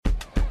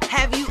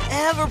Have you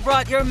ever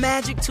brought your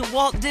magic to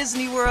Walt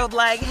Disney World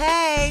like,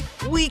 hey,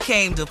 we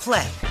came to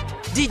play?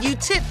 Did you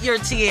tip your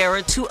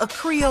tiara to a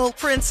Creole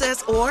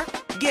princess or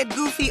get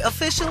goofy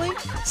officially?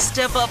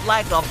 Step up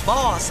like a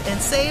boss and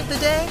save the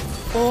day?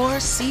 Or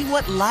see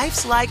what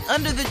life's like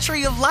under the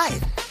tree of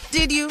life?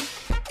 Did you?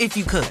 If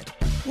you could.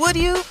 Would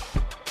you?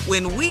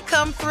 When we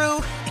come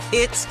through,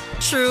 it's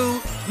true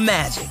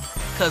magic.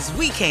 'Cause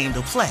we came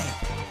to play.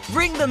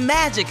 Bring the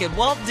magic at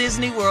Walt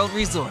Disney World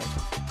Resort.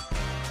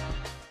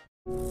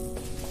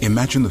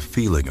 Imagine the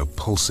feeling of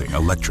pulsing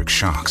electric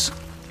shocks.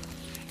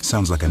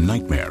 Sounds like a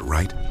nightmare,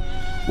 right?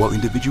 While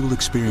individual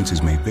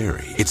experiences may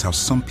vary, it's how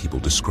some people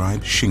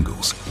describe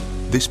shingles.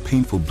 This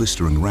painful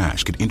blistering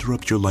rash could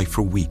interrupt your life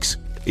for weeks.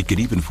 It could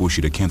even force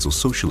you to cancel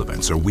social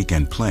events or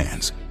weekend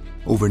plans.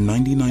 Over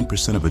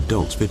 99% of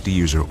adults 50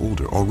 years or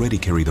older already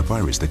carry the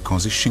virus that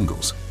causes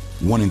shingles.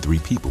 1 in 3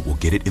 people will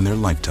get it in their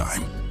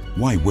lifetime.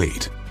 Why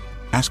wait?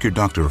 Ask your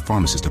doctor or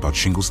pharmacist about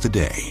shingles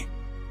today.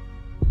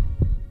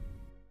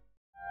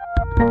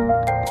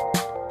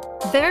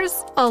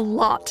 There's a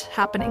lot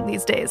happening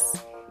these days,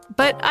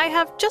 but I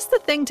have just the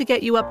thing to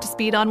get you up to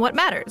speed on what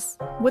matters,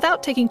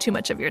 without taking too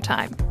much of your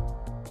time.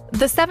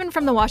 The 7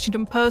 from the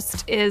Washington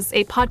Post is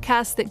a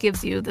podcast that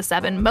gives you the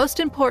 7 most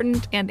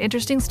important and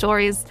interesting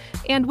stories,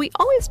 and we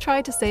always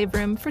try to save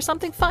room for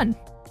something fun.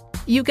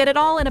 You get it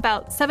all in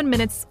about 7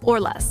 minutes or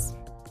less.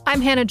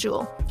 I'm Hannah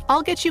Jewell.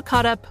 I'll get you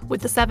caught up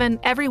with the 7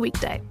 every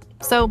weekday.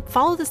 So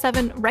follow the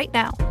 7 right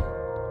now.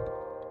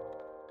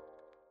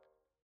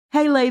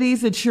 Hey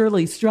ladies, it's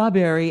Shirley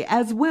Strawberry.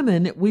 As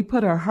women, we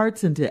put our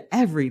hearts into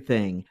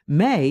everything.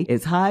 May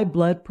is High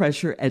Blood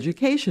Pressure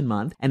Education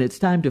Month, and it's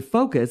time to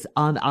focus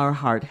on our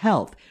heart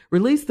health.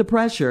 Release the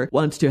Pressure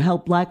wants to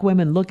help Black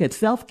women look at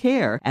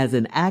self-care as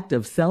an act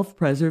of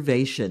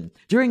self-preservation.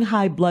 During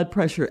High Blood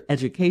Pressure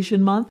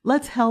Education Month,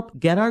 let's help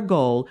get our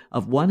goal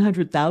of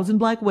 100,000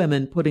 Black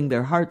women putting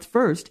their hearts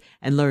first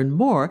and learn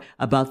more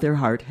about their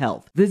heart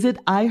health.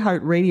 Visit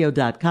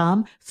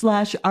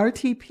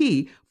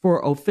iHeartRadio.com/RTP for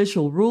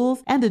official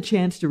rules and a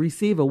chance to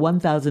receive a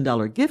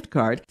 $1,000 gift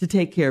card to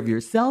take care of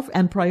yourself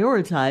and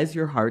prioritize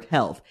your heart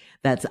health.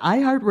 That's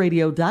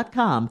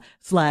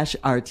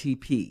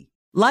iHeartRadio.com/RTP.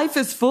 Life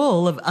is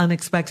full of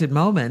unexpected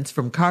moments,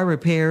 from car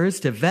repairs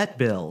to vet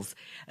bills.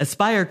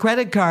 Aspire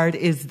Credit Card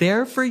is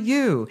there for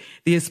you.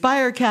 The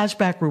Aspire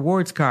Cashback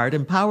Rewards Card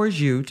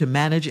empowers you to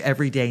manage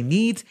everyday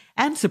needs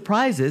and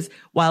surprises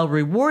while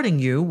rewarding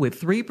you with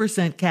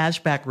 3%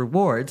 cashback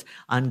rewards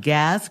on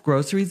gas,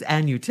 groceries,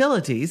 and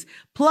utilities,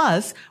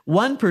 plus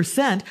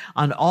 1%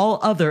 on all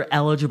other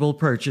eligible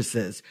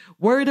purchases.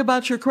 Worried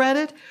about your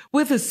credit?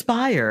 With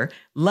Aspire,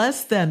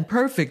 less than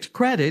perfect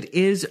credit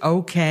is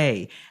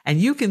okay,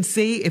 and you can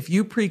see if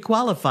you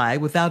pre-qualify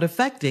without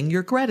affecting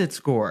your credit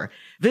score.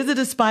 Visit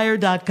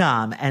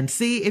Aspire.com and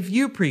see if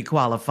you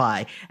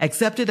pre-qualify.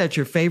 Accepted at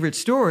your favorite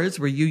stores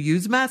where you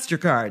use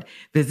MasterCard.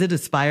 Visit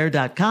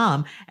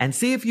Aspire.com and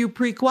see if you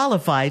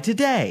pre-qualify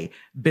today.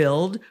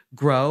 Build,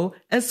 grow,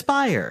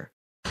 aspire.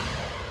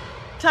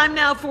 Time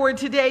now for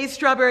today's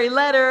Strawberry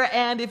Letter.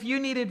 And if you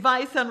need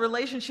advice on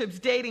relationships,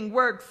 dating,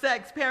 work,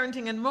 sex,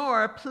 parenting, and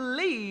more,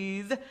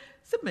 please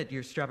submit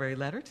your Strawberry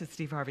Letter to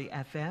Steve Harvey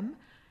FM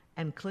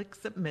and click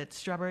Submit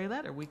Strawberry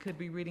Letter. We could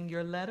be reading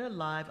your letter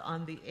live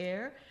on the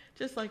air,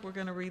 just like we're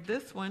going to read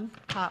this one,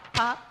 pop,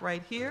 pop,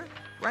 right here,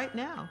 right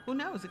now. Who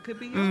knows? It could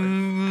be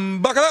yours.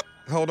 Buckle up.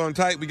 Hold on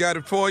tight. We got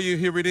it for you.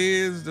 Here it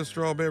is, the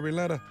Strawberry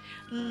Letter.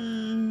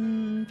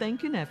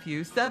 Thank you,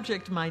 nephew.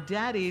 Subject, my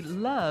daddy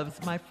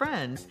loves my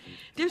friends.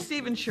 Dear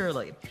Steve and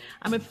Shirley,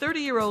 I'm a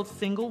 30-year-old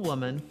single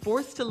woman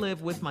forced to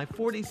live with my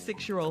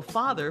 46-year-old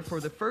father for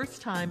the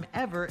first time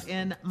ever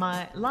in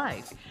my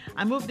life.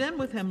 I moved in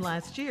with him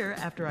last year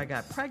after I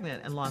got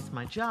pregnant and lost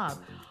my job,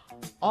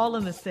 all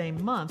in the same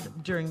month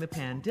during the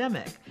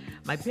pandemic.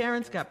 My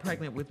parents got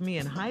pregnant with me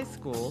in high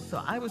school,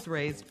 so I was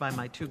raised by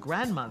my 2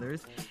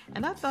 grandmothers,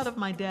 and I thought of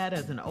my dad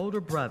as an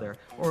older brother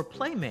or a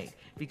playmate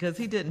because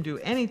he didn't do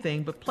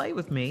anything but play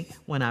with me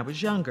when I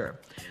was younger.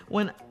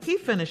 When he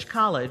finished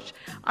college,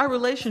 our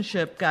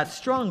relationship got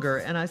stronger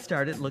and I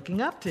started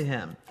looking up to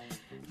him.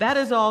 That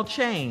has all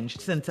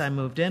changed since I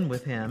moved in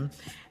with him.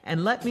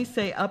 And let me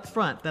say up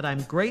front that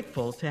I'm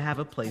grateful to have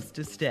a place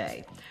to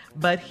stay.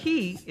 But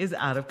he is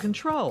out of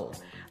control.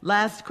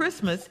 Last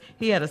Christmas,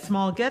 he had a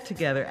small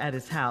get-together at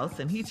his house,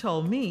 and he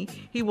told me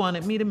he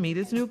wanted me to meet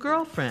his new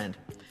girlfriend.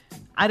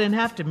 I didn't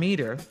have to meet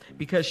her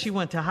because she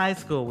went to high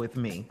school with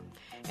me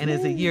and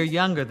is a year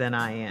younger than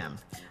I am.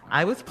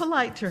 I was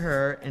polite to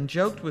her and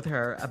joked with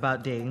her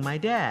about dating my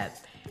dad.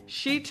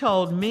 She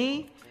told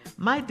me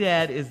my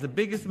dad is the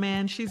biggest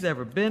man she's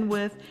ever been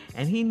with,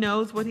 and he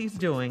knows what he's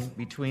doing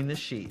between the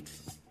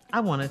sheets. I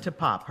wanted to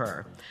pop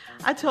her.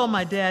 I told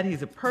my dad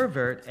he's a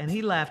pervert, and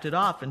he laughed it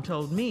off and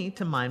told me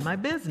to mind my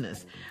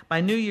business.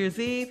 By New Year's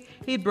Eve,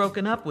 he'd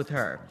broken up with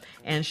her,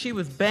 and she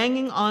was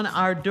banging on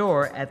our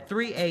door at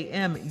 3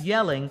 a.m.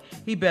 yelling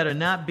he better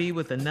not be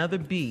with another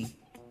B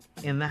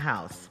in the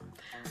house.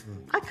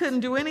 I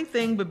couldn't do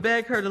anything but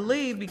beg her to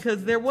leave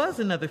because there was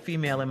another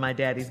female in my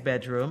daddy's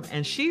bedroom,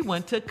 and she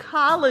went to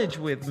college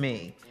with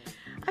me.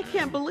 I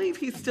can't believe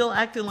he's still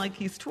acting like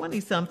he's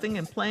 20-something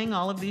and playing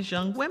all of these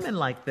young women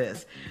like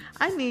this.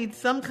 I need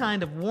some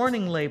kind of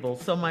warning label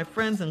so my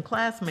friends and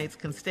classmates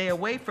can stay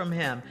away from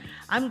him.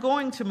 I'm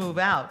going to move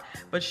out,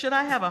 but should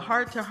I have a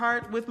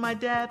heart-to-heart with my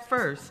dad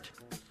first?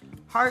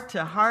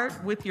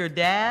 Heart-to-heart with your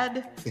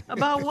dad?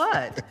 About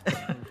what?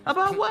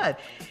 About what?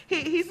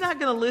 He's not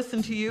going to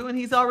listen to you, and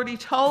he's already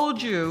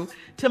told you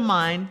to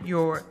mind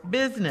your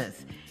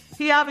business.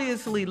 He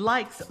obviously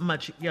likes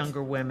much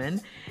younger women,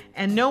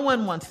 and no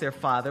one wants their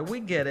father. We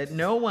get it.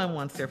 No one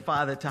wants their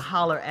father to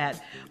holler at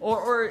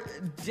or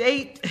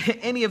date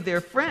any of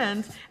their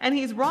friends, and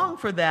he's wrong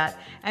for that.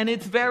 And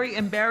it's very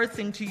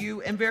embarrassing to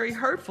you and very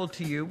hurtful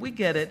to you. We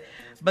get it.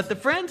 But the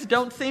friends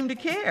don't seem to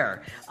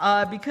care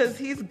because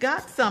he's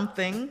got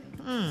something.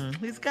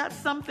 He's got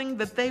something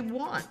that they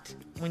want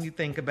when you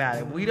think about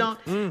it. We don't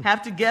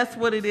have to guess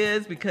what it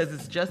is because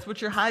it's just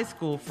what your high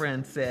school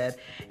friend said.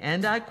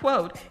 And I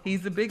quote,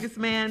 he's the biggest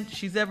man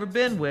she's ever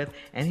been with,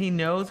 and he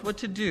knows what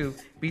to do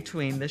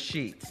between the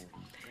sheets.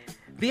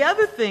 The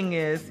other thing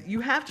is,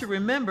 you have to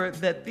remember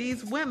that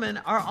these women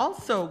are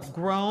also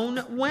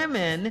grown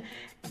women,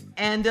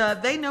 and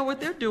they know what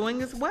they're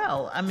doing as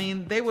well. I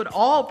mean, they would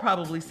all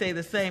probably say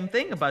the same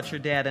thing about your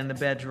dad in the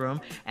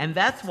bedroom, and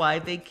that's why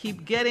they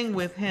keep getting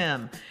with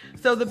him.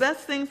 So the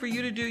best thing for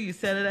you to do, you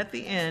said it at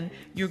the end,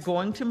 you're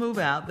going to move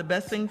out. The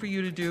best thing for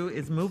you to do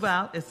is move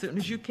out as soon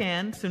as you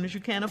can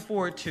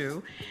afford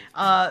to,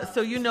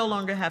 so you no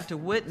longer have to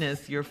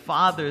witness your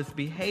father's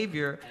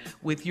behavior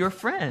with your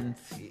friends.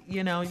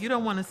 You know, you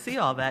don't want to see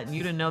all that, and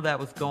you didn't know that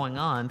was going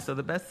on. So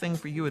the best thing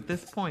for you at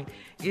this point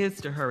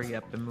is to hurry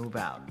up and move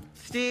out.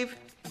 Steve?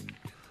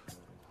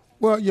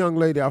 Well, young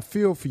lady, I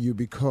feel for you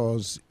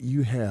because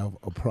you have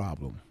a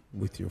problem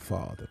with your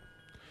father.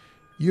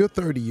 You're a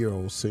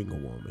 30-year-old single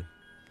woman,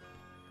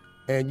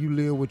 and you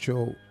live with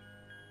your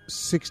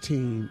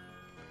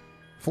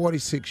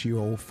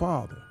 46-year-old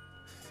father.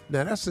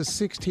 Now, that's a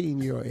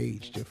 16-year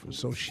age difference.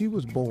 So she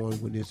was born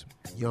when this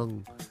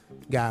young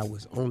guy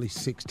was only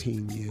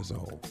 16 years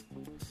old.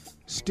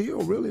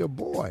 Still really a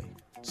boy.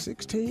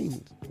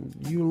 16,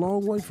 you're a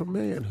long way from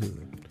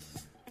manhood.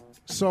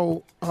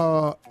 So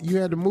you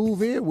had to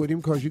move in with him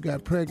because you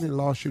got pregnant,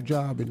 lost your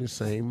job in the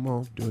same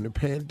month during the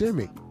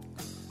pandemic.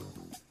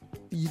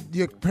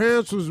 Your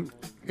parents was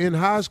in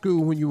high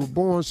school when you were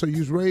born, so you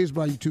was raised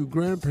by your two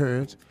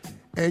grandparents,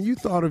 and you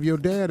thought of your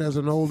dad as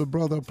an older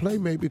brother or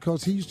playmate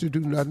because he used to do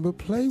nothing but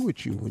play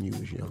with you when you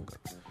was younger.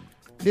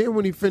 Then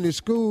when he finished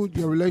school,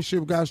 your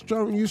relationship got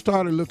strong, and you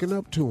started looking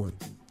up to him.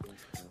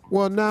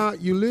 Well, now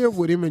you live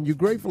with him, and you're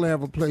grateful to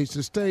have a place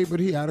to stay, but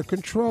he out of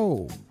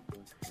control.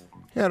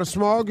 He had a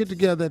small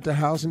get-together at the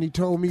house, and he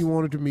told me he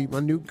wanted to meet my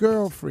new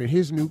girlfriend,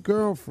 his new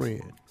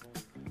girlfriend.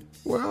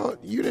 Well,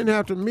 you didn't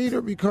have to meet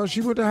her because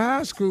she went to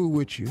high school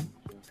with you.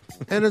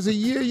 And is a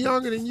year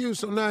younger than you,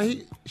 so now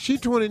she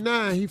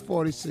 29, he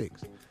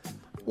 46.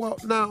 Well,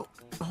 now,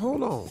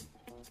 hold on.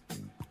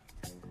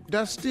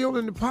 That's still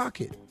in the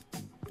pocket.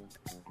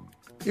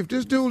 If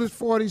this dude is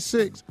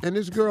 46 and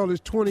this girl is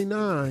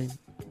 29,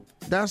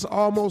 that's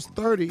almost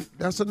 30.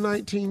 That's a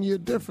 19-year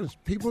difference.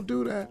 People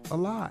do that a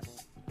lot.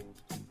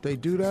 They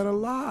do that a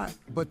lot,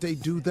 but they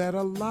do that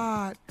a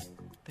lot.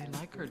 They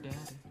like her daddy.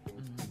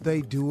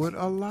 They do it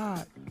a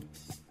lot.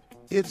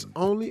 It's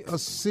only a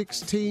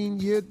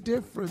 16-year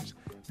difference.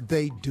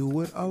 They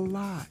do it a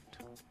lot.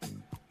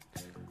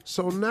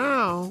 So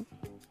now,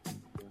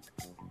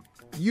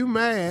 you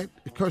mad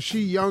because she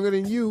younger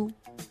than you.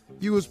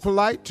 You was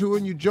polite to her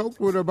and you joked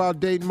with her about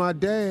dating my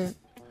dad.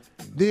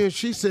 Then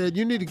she said,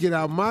 you need to get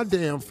out of my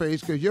damn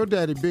face because your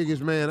daddy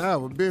biggest man I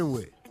ever been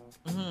with.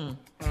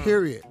 Mm-hmm.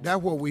 Period.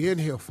 That's what we in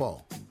here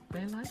for.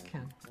 They like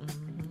him.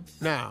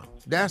 Mm-hmm. Now,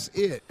 that's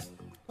it.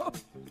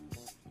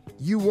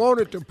 You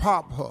wanted to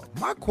pop her.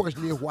 My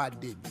question is, why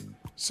didn't you?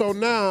 So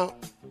now,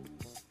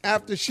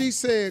 after she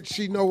said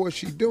she know what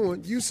she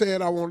doing, you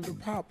said I wanted to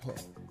pop her.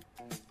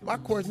 My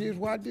question is,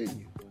 why didn't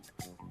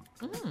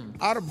you?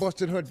 I'd have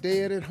busted her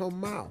dead in her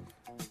mouth.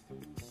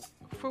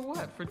 For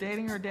what? For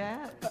dating her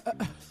dad?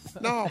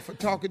 No, for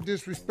talking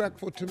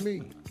disrespectful to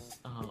me.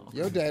 Oh.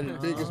 Your daddy the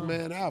biggest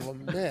man I ever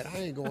met. I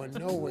ain't going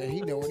nowhere.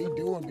 He know what he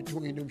doing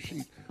between them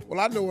sheets.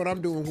 Well, I know what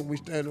I'm doing when we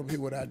stand up here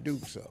with our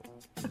Duke, so.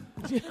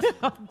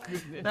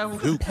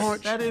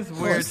 That is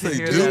weird to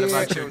hear that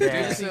about your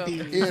dad.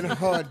 In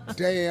her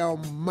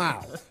damn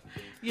mouth.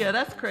 Yeah,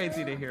 that's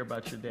crazy to hear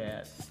about your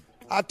dad.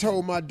 I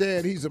told my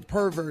dad he's a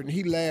pervert, and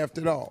he laughed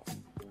it off.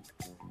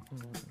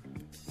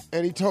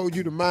 And he told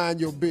you to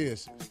mind your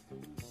business.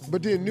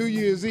 But then New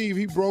Year's Eve,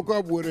 he broke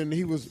up with her, and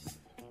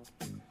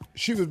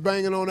she was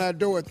banging on that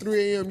door at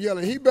 3 a.m.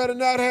 yelling, he better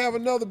not have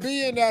another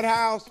bee in that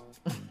house.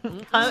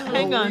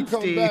 Hang on, Steve.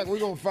 When we come back, we're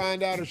going to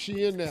find out if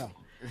she in there.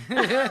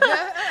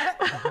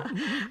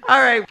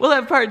 All right, we'll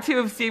have part 2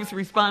 of Steve's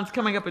response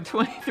coming up at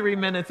 23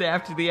 minutes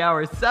after the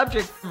hour.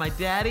 Subject, my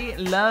daddy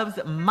loves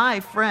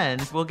my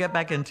friends. We'll get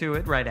back into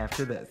it right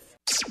after this.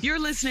 You're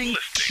listening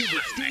to the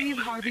Steve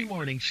Harvey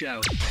Morning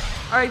Show.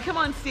 All right, come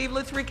on, Steve.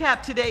 Let's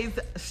recap today's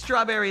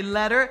strawberry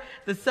letter.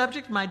 The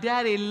subject, my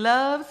daddy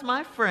loves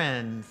my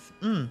friends.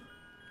 Yeah,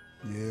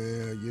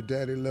 your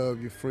daddy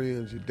love your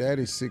friends. Your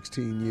daddy's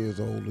 16 years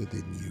older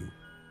than you.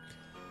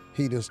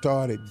 He done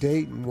started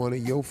dating one of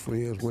your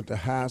friends, went to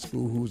high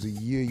school, who's a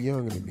year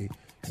younger than me.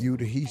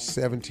 He's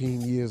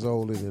 17 years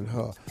older than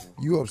her.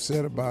 You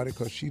upset about it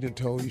because she done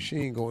told you she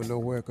ain't going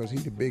nowhere because he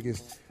the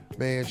biggest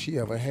man she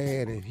ever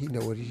had, and he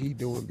know what he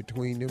doing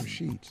between them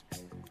sheets.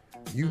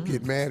 You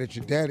get mad at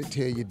your daddy,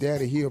 tell your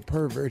daddy he a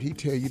pervert, he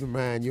tell you to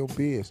mind your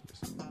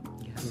business.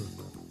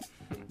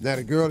 Now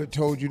the girl that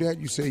told you that,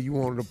 you say you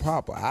wanted to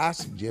pop her. I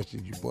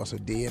suggested you bust her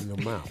dead in the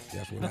mouth.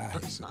 That's what I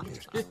had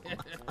suggested.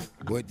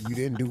 But you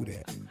didn't do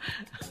that.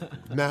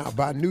 Now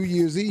by New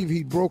Year's Eve,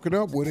 he broke it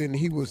up with her,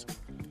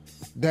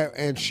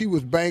 and she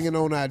was banging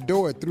on our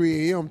door at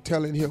 3 a.m.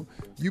 telling him,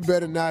 you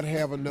better not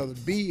have another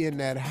bee in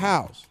that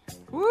house.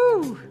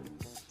 Woo!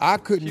 I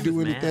couldn't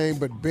do anything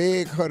but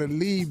beg her to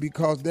leave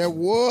because there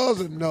was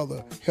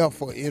another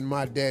heifer in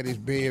my daddy's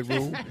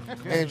bedroom,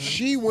 and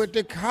she went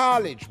to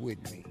college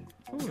with me.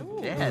 Ooh,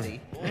 Daddy.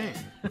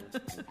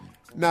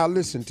 Now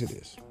listen to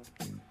this.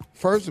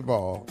 First of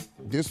all,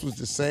 this was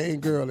the same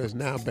girl that's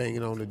now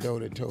banging on the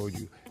door that told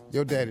you,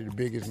 your daddy the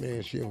biggest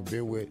man she ever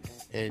been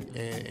with, and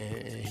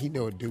he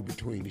know what to do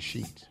between the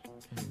sheets.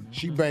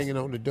 She banging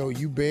on the door,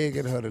 you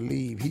begging her to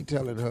leave. He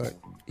telling her,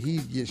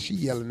 she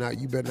yelling out,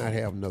 you better not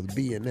have another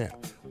bee in there.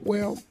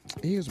 Well,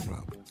 here's the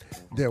problem.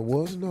 There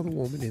was another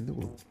woman in the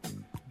room.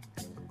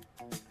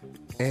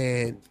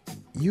 And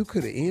you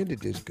could have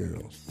ended this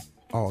girl's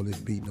all this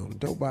beating on the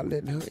door by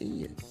letting her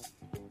in.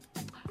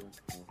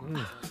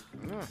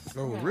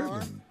 Oh,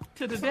 really?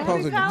 To the Because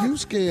daddy's if house? you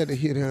scared to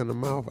hit her in the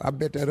mouth, I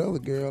bet that other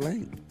girl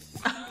ain't.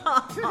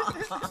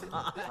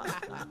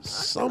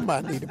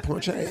 Somebody need to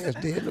punch her ass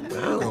dead in the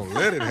mouth. Don't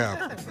let it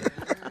happen.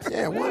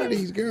 Yeah, one of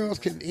these girls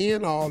can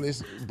end all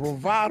this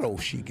bravado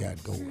she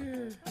got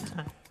going.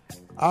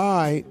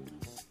 All right,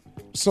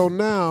 so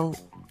now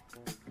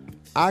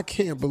I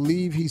can't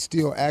believe he's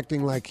still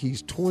acting like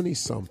he's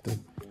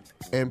 20-something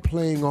and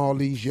playing all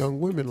these young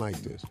women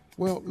like this.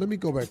 Well, let me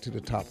go back to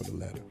the top of the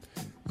letter.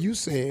 You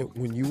said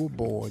when you were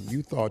born,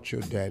 you thought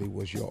your daddy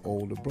was your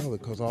older brother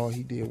because all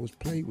he did was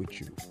play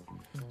with you.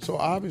 So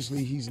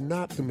obviously he's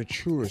not the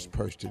maturest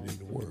person in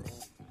the world.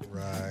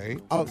 Right.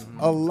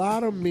 A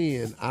lot of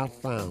men I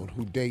found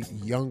who date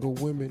younger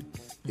women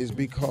is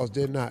because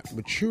they're not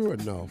mature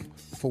enough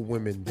for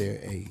women their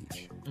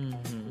age.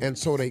 And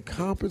so they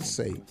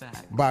compensate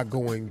by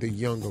going the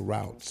younger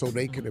route so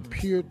they can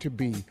appear to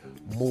be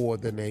more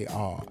than they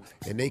are.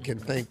 And they can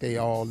think they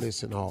all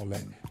this and all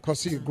that. Because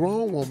see, a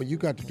grown woman, you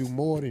got to do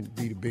more than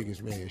be the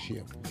biggest man she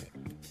ever met.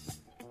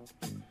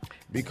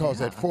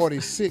 Because at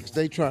 46,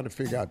 they trying to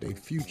figure out their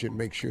future and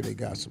make sure they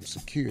got some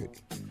security.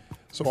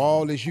 So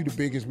all this, you the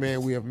biggest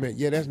man we ever met.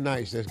 Yeah, that's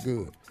nice, that's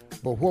good.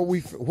 But where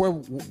we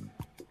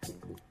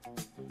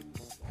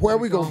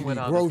gonna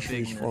get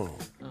groceries from?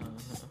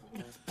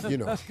 You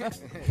know,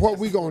 what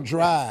we gonna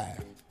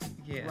drive?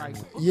 Yeah. Right.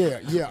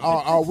 Yeah.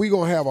 Are we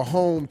gonna have a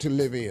home to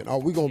live in? Are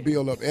we gonna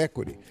build up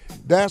equity?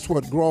 That's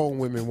what grown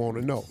women want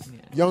to know.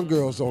 Young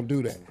girls don't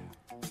do that.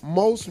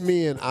 Most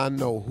men I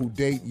know who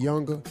date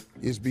younger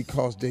is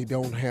because they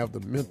don't have the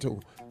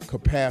mental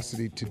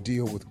capacity to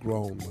deal with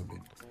grown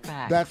women.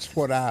 Facts. That's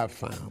what I've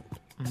found.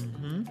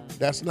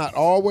 That's not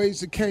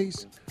always the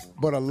case,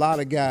 but a lot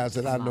of guys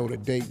that I know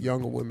that date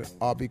younger women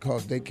are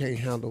because they can't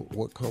handle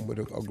what comes with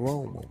a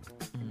grown woman.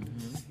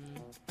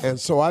 And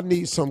so I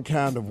need some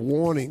kind of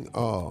warning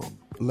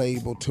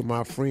label to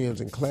my friends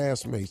and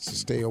classmates to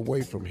stay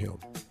away from him.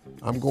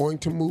 I'm going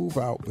to move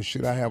out, but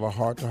should I have a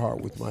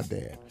heart-to-heart with my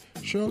dad?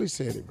 Shirley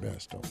said it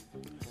best, though.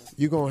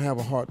 You're going to have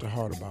a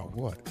heart-to-heart about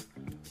what?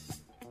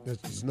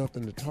 There's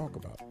nothing to talk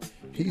about.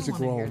 He's a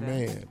grown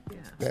man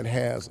that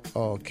has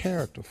a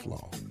character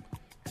flaw.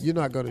 You're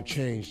not going to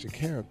change the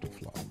character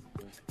flaw.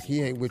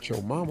 He ain't with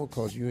your mama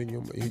because you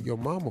and your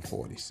mama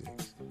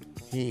 46.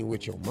 He ain't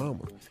with your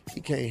mama.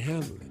 He can't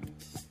handle it.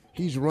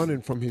 He's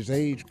running from his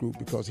age group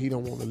because he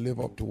don't want to live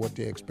up to what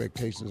the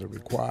expectations and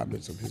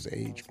requirements of his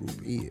age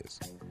group is.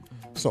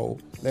 So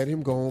let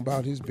him go on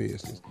about his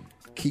business.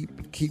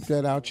 Keep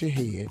that out your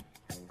head.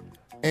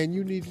 And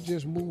you need to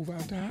just move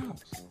out the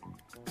house.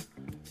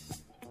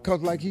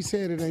 Because like he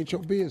said, it ain't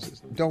your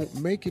business. Don't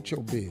make it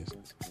your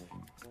business.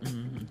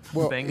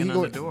 Well, banging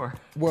on the door.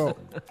 well,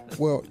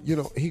 you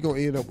know, he going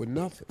to end up with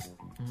nothing.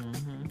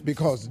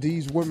 Because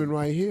these women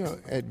right here,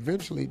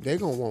 eventually, they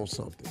going to want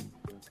something.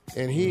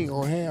 And he ain't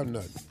going to have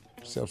nothing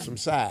except some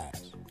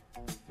size.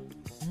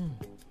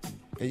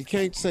 And you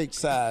can't take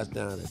size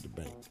down at the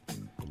bank.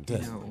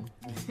 No.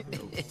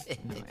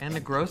 And the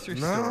grocery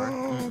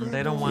store.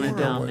 They don't want it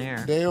down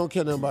there. They don't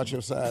care nothing about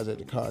your size at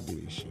the car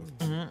dealership.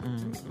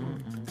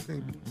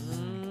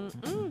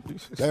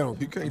 They don't.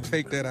 You can't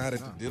take that out at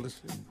the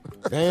dealership.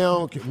 They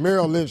don't care.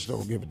 Merrill Lynch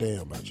don't give a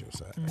damn about your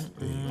size.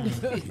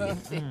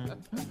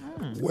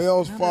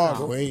 Wells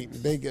Fargo they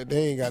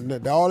ain't got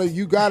nothing. All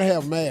you gotta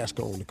have a mask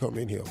on to come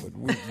in here,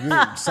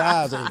 but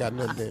size ain't got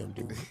nothing damn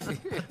to do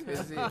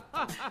with it.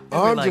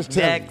 I'm like, just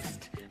telling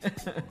next.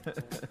 you.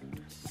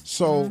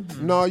 So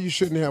no, you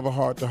shouldn't have a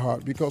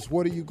heart-to-heart because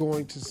what are you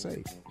going to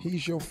say?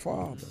 He's your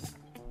father.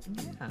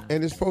 Yeah.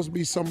 And it's supposed to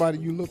be somebody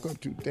you look up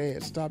to.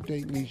 Dad, stop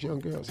dating these young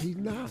girls. He's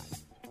not.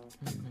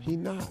 He's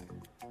not.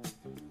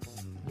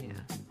 Yeah.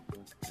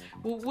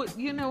 Well,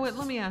 you know what?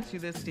 Let me ask you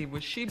this, Steve.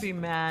 Would she be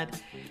mad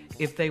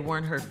if they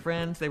weren't her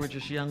friends? They were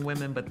just young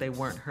women, but they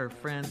weren't her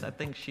friends. I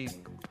think she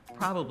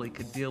probably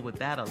could deal with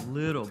that a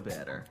little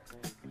better.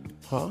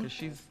 Huh?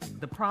 Because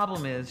the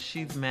problem is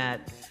she's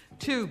mad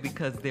too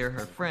because they're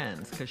her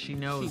friends. Because she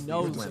knows these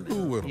women.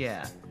 School with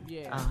them.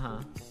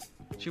 Yeah.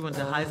 She went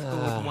to high school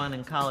with one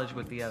and college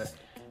with the other.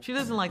 She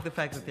doesn't like the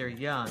fact that they're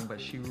young,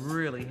 but she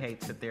really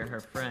hates that they're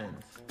her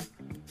friends.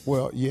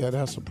 Well, yeah,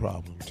 that's a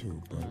problem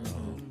too. But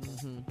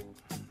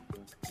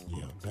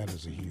yeah, that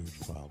is a huge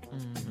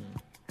problem.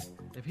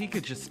 If he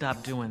could just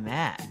stop doing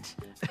that.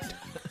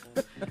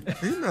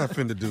 He's not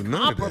finna do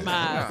none of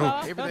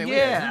that. Everything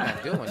Yeah. we're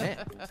not doing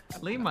that.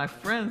 Leave my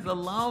friends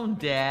alone,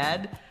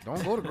 Dad.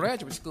 Don't go to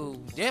graduate school.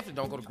 Definitely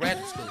don't go to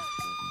graduate school.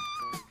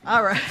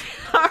 All right.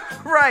 All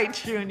right,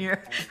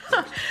 Junior.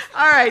 All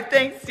right.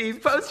 Thanks,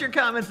 Steve. Post your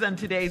comments on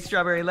today's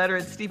Strawberry Letter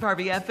at Steve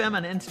Harvey FM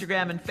on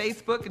Instagram and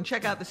Facebook, and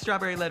check out the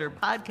Strawberry Letter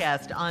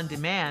podcast on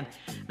demand.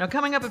 Now,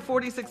 coming up at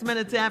 46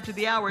 minutes after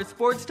the hour,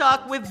 Sports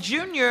Talk with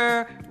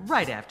Junior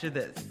right after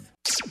this.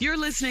 You're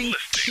listening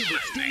to the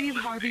Steve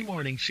Harvey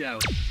Morning Show.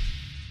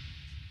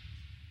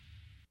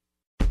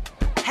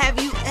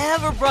 Have you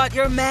ever brought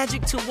your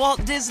magic to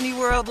Walt Disney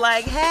World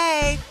like,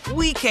 hey,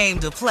 we came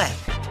to play?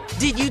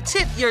 Did you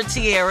tip your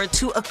tiara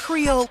to a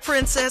Creole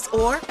princess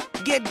or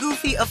get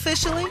goofy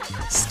officially?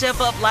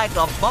 Step up like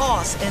a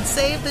boss and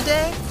save the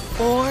day?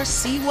 Or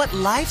see what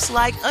life's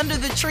like under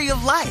the tree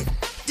of life?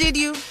 Did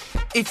you?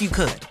 If you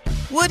could.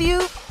 Would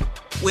you?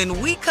 When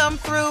we come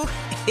through,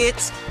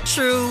 it's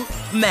true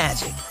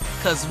magic.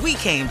 'Cause we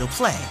came to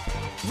play.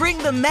 Bring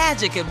the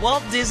magic at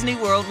Walt Disney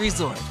World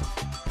Resort.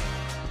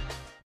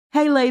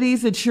 Hey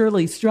ladies, it's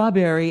Shirley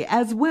Strawberry.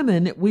 As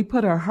women, we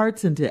put our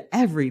hearts into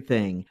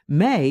everything.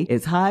 May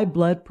is High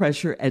Blood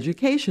Pressure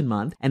Education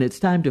Month, and it's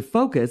time to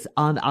focus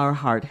on our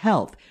heart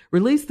health.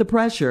 Release the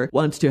Pressure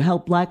wants to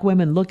help Black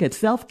women look at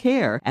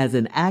self-care as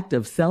an act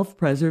of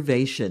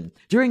self-preservation.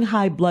 During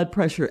High Blood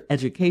Pressure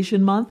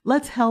Education Month,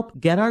 let's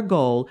help get our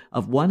goal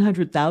of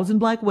 100,000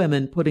 Black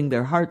women putting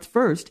their hearts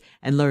first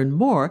and learn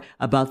more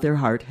about their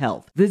heart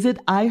health.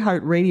 Visit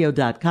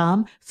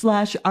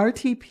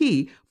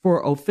iHeartRadio.com/RTP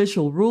for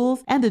official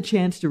rules and a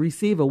chance to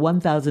receive a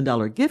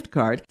 $1,000 gift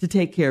card to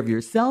take care of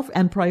yourself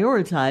and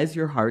prioritize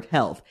your heart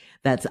health.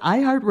 That's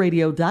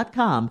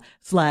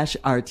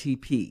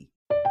iHeartRadio.com/RTP.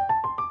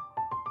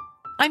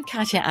 I'm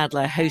Katya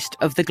Adler, host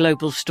of The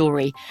Global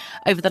Story.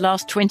 Over the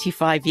last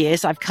 25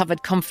 years, I've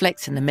covered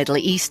conflicts in the Middle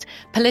East,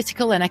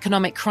 political and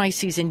economic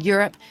crises in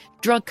Europe,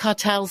 drug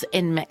cartels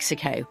in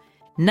Mexico.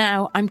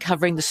 Now I'm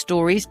covering the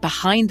stories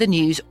behind the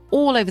news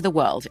all over the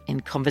world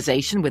in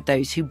conversation with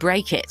those who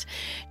break it.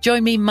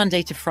 Join me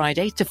Monday to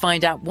Friday to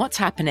find out what's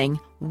happening,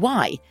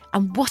 why,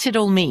 and what it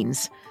all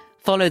means.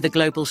 Follow The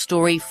Global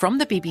Story from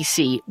the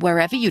BBC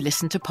wherever you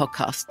listen to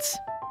podcasts.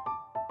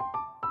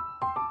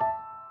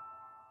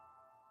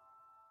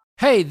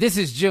 Hey, this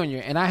is Junior,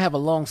 and I have a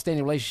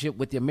long-standing relationship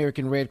with the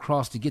American Red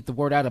Cross to get the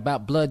word out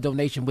about blood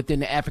donation within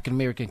the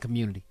African-American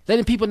community,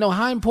 letting people know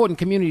how important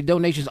community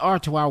donations are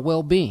to our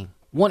well-being.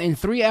 1 in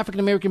 3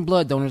 African-American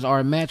blood donors are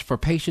a match for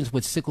patients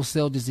with sickle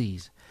cell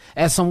disease.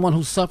 As someone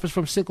who suffers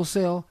from sickle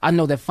cell, I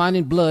know that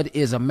finding blood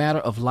is a matter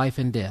of life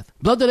and death.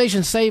 Blood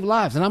donations save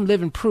lives, and I'm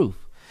living proof.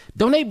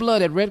 Donate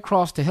blood at Red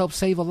Cross to help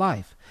save a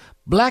life.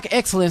 Black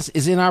excellence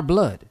is in our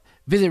blood.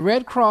 Visit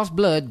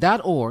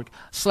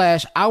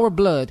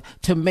redcrossblood.org/ourblood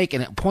to make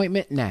an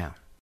appointment now.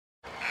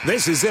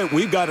 This is it.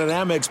 We've got an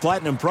Amex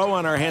Platinum Pro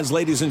on our hands,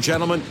 ladies and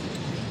gentlemen.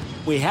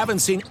 We haven't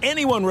seen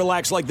anyone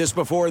relax like this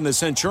before in the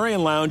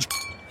Centurion Lounge.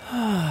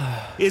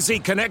 Is he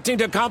connecting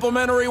to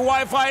complimentary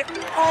Wi-Fi?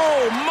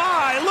 Oh,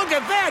 my! Look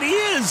at that! He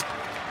is!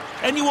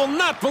 And you will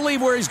not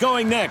believe where he's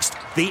going next.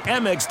 The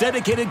Amex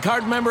dedicated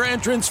card member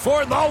entrance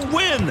for the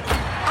win!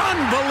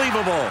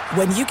 Unbelievable!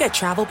 When you get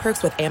travel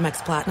perks with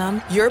Amex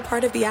Platinum, you're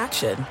part of the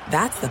action.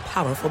 That's the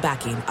powerful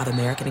backing of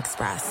American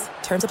Express.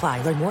 Terms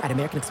apply. Learn more at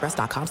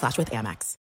americanexpress.com/withAmex.